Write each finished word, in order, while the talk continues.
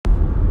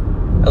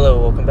Hello,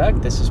 welcome back.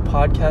 This is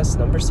podcast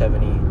number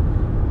 70,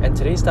 and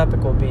today's topic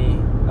will be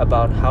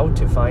about how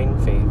to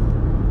find faith.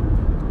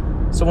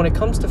 So when it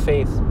comes to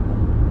faith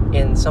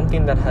in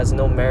something that has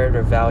no merit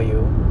or value,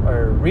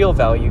 or real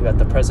value at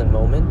the present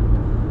moment,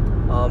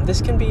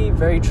 this can be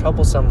very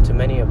troublesome to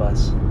many of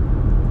us.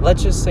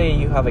 Let's just say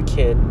you have a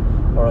kid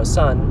or a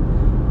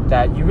son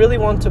that you really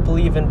want to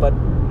believe in but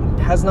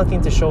has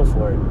nothing to show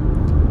for it.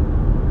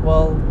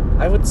 Well,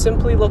 I would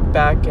simply look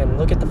back and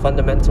look at the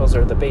fundamentals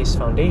or the base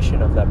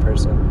foundation of that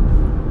person.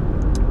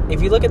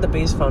 If you look at the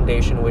base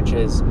foundation, which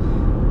is,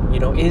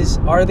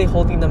 are they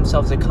holding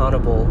themselves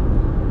accountable,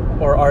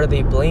 or are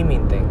they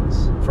blaming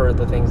things for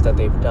the things that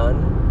they've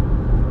done?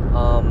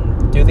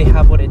 Do they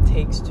have what it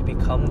takes to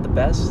become the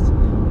best,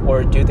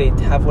 or do they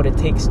have what it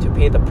takes to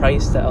pay the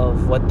price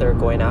of what they're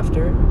going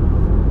after?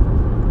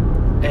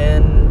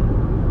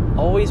 And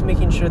always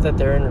making sure that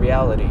they're in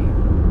reality.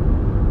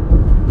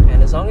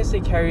 And as long as they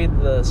carry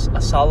a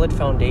solid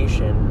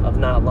foundation of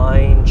not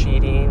lying,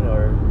 cheating,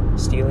 or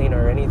stealing,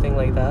 or anything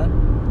like that,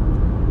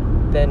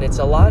 then it's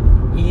a lot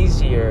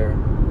easier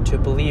to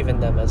believe in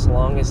them as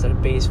long as the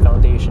base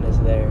foundation is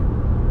there.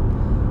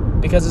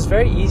 Because it's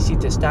very easy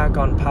to stack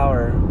on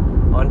power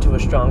onto a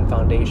strong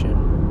foundation,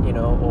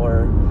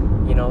 or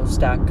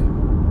stack,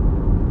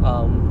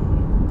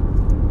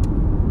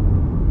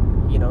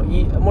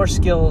 more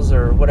skills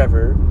or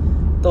whatever.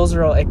 Those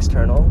are all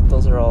external,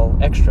 those are all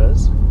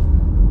extras.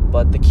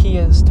 But the key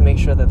is to make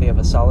sure that they have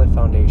a solid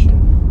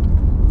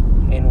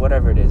foundation in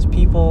whatever it is.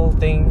 People,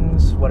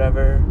 things,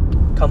 whatever,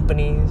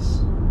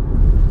 companies.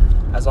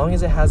 As long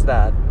as it has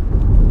that,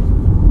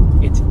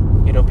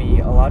 it'll be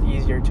a lot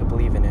easier to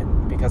believe in it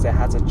because it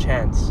has a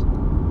chance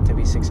to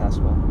be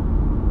successful.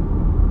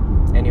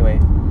 Anyway,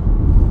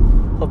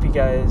 hope you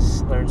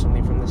guys learned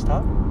something from this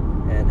talk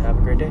and have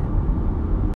a great day.